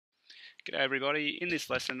G'day everybody. In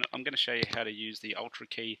this lesson I'm going to show you how to use the Ultra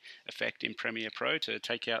Key effect in Premiere Pro to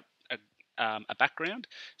take out a background.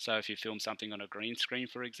 So if you film something on a green screen,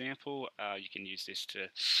 for example, you can use this to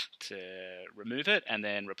remove it and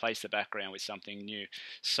then replace the background with something new.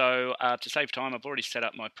 So to save time, I've already set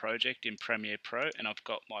up my project in Premiere Pro and I've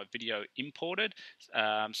got my video imported. So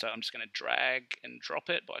I'm just going to drag and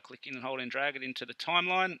drop it by clicking and holding, drag it into the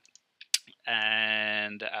timeline.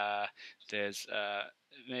 And there's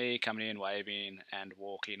me coming in, waving and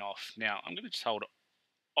walking off. Now I'm going to just hold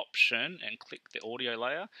Option and click the audio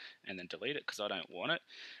layer and then delete it because I don't want it.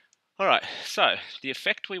 Alright, so the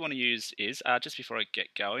effect we want to use is, just before I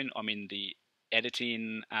get going, I'm in the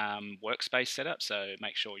editing workspace setup, so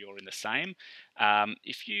make sure you're in the same.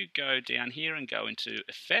 If you go down here and go into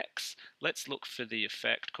effects, let's look for the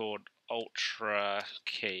effect called Ultra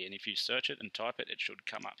Key, and if you search it and type it, it should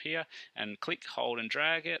come up here, and click, hold and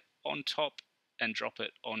drag it on top and drop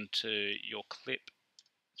it onto your clip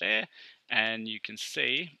there, and you can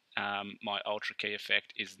see my Ultra Key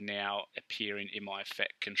effect is now appearing in my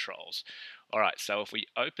effect controls. Alright, so if we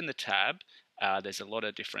open the tab, there's a lot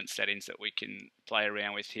of different settings that we can play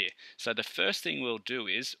around with here. So the first thing we'll do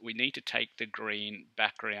is we need to take the green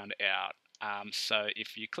background out. So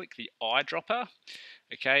if you click the eyedropper,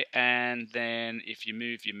 okay, and then if you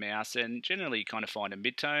move your mouse, and generally you kind of find a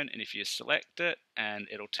midtone, and if you select it, and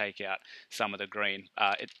it'll take out some of the green.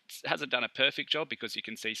 It hasn't done a perfect job because you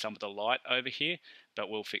can see some of the light over here, but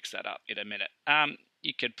we'll fix that up in a minute.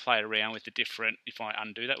 You could play around with the different, if I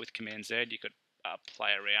undo that with Command Z, you could play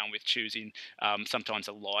around with choosing, sometimes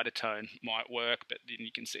a lighter tone might work, but then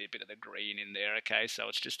you can see a bit of the green in there, okay, so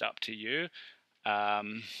it's just up to you. I'll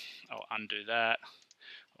undo that.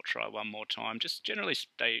 I'll try one more time. Just generally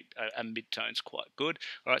stay a mid-tone's quite good.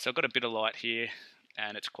 Alright, so I've got a bit of light here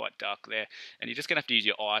and it's quite dark there, and you're just going to have to use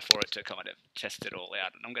your eye for it to kind of test it all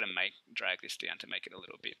out, and I'm going to drag this down to make it a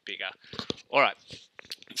little bit bigger. Alright,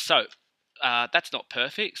 so that's not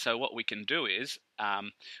perfect, so what we can do is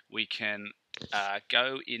we can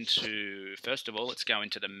go into, first of all, let's go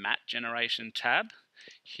into the matte generation tab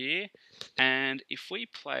here, and if we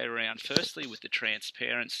play around firstly with the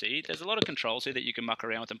transparency, there's a lot of controls here that you can muck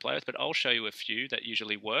around with and play with, but I'll show you a few that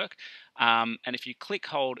usually work. And if you click,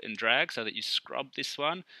 hold and drag so that you scrub this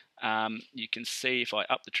one, you can see if I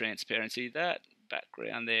up the transparency, that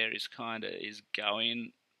background there is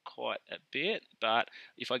going quite a bit, but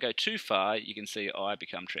if I go too far you can see I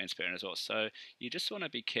become transparent as well, so you just want to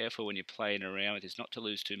be careful when you're playing around with this not to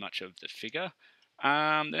lose too much of the figure.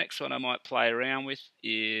 The next one I might play around with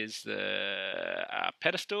is the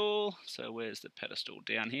pedestal. So where's the pedestal?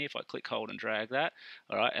 Down here. If I click, hold and drag that,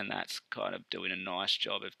 alright, and that's kind of doing a nice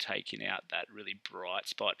job of taking out that really bright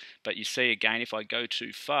spot. But you see again, if I go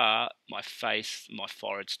too far, my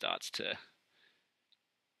forehead starts to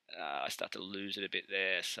I start to lose it a bit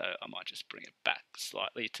there, so I might just bring it back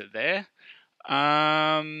slightly to there.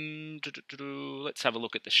 Let's have a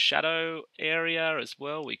look at the shadow area as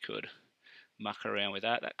well. We could muck around with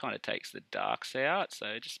that. That kind of takes the darks out,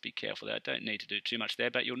 so just be careful there. Don't need to do too much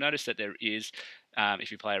there, but you'll notice that there is,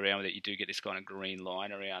 if you play around with it, you do get this kind of green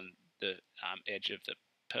line around the edge of the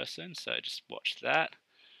person, so just watch that.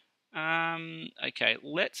 Okay,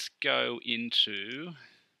 let's go into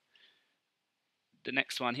the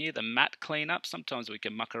next one here, the matte cleanup. Sometimes we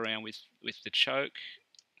can muck around with the choke.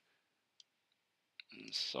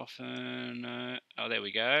 Soften. Oh, there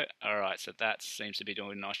we go. Alright, so that seems to be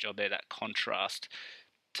doing a nice job there. That contrast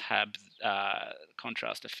tab,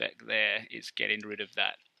 contrast effect there is getting rid of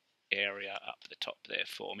that area up the top there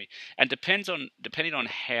for me. And depending on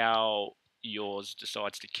how yours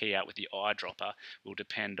decides to key out with the eyedropper will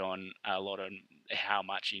depend on a lot on how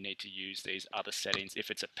much you need to use these other settings. If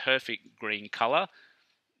it's a perfect green color,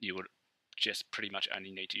 you would just pretty much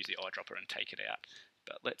only need to use the eyedropper and take it out.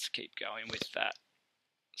 But let's keep going with that.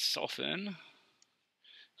 Soften,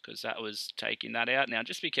 because that was taking that out. Now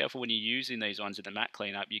just be careful when you're using these ones in the matte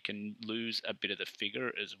cleanup, you can lose a bit of the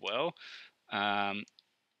figure as well.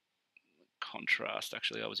 Contrast,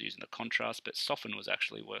 actually I was using the contrast, but soften was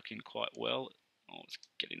actually working quite well. I was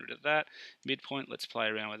getting rid of that. Midpoint, let's play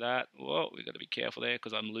around with that. Well, we've got to be careful there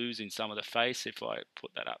because I'm losing some of the face. If I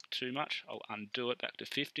put that up too much, I'll undo it back to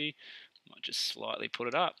 50. Might just slightly put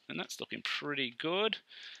it up, and that's looking pretty good.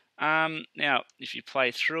 Now, if you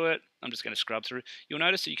play through it, I'm just going to scrub through. You'll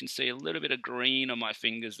notice that you can see a little bit of green on my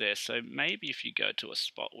fingers there. So maybe if you go to a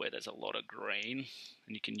spot where there's a lot of green,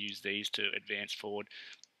 and you can use these to advance forward,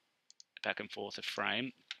 back and forth a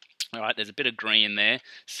frame. Alright, there's a bit of green there,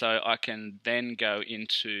 so I can then go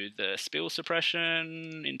into the spill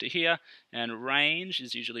suppression, into here, and range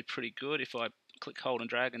is usually pretty good. If I click, hold and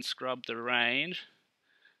drag and scrub the range,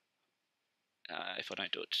 If I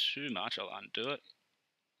don't do it too much, I'll undo it,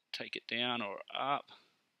 take it down or up.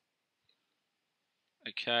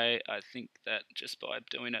 Okay, I think that just by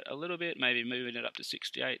doing it a little bit, maybe moving it up to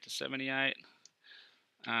 68 to 78,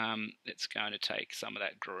 it's going to take some of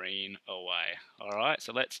that green away. Alright,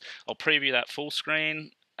 so I'll preview that full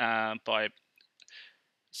screen by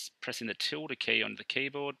pressing the tilde key on the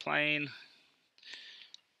keyboard plane.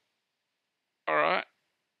 Alright,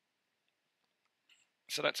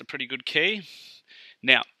 so that's a pretty good key.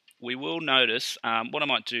 Now, we will notice, what I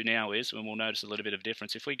might do now is, and we'll notice a little bit of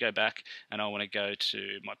difference, if we go back and I want to go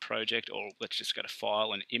to my project, or let's just go to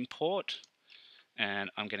File and Import,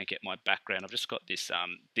 and I'm going to get my background. I've just got this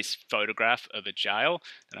this photograph of a jail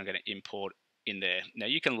that I'm going to import in there. Now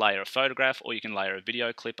you can layer a photograph or you can layer a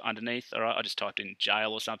video clip underneath. All right, I just typed in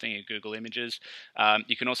jail or something in Google Images.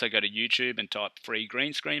 You can also go to YouTube and type free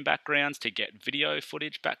green screen backgrounds to get video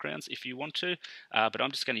footage backgrounds if you want to. But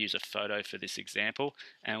I'm just going to use a photo for this example.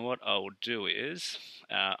 And what I will do is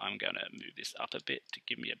I'm going to move this up a bit to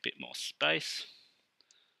give me a bit more space.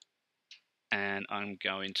 And I'm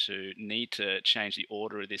going to need to change the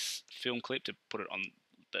order of this film clip to put it on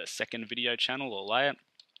the second video channel or layer.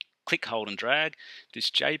 Click, hold and drag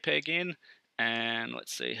this JPEG in, and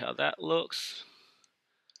let's see how that looks.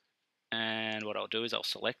 And what I'll do is I'll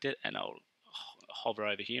select it and I'll hover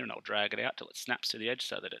over here and I'll drag it out till it snaps to the edge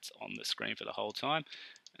so that it's on the screen for the whole time.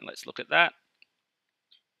 And let's look at that.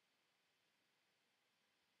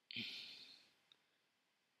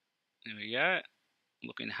 There we go.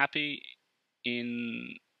 Looking happy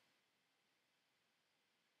in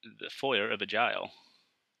the foyer of a jail.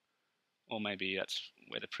 Or maybe that's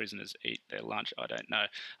where the prisoners eat their lunch. I don't know.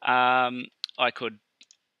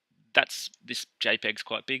 This JPEG's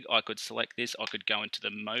quite big. I could select this. I could go into the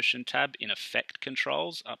motion tab in effect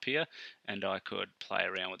controls up here, and I could play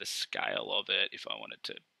around with the scale of it if I wanted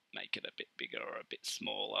to make it a bit bigger or a bit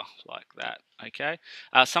smaller, like that. Okay.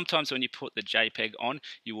 Sometimes when you put the JPEG on,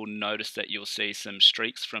 you will notice that you'll see some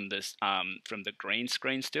streaks from this from the green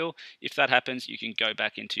screen still. If that happens, you can go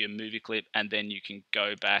back into your movie clip, and then you can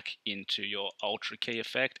go back into your Ultra key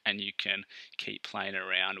effect, and you can keep playing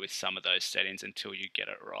around with some of those settings until you get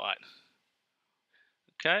it right.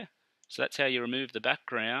 Okay, so that's how you remove the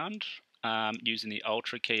background using the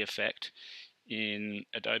Ultra key effect in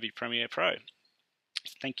Adobe Premiere Pro.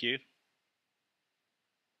 Thank you.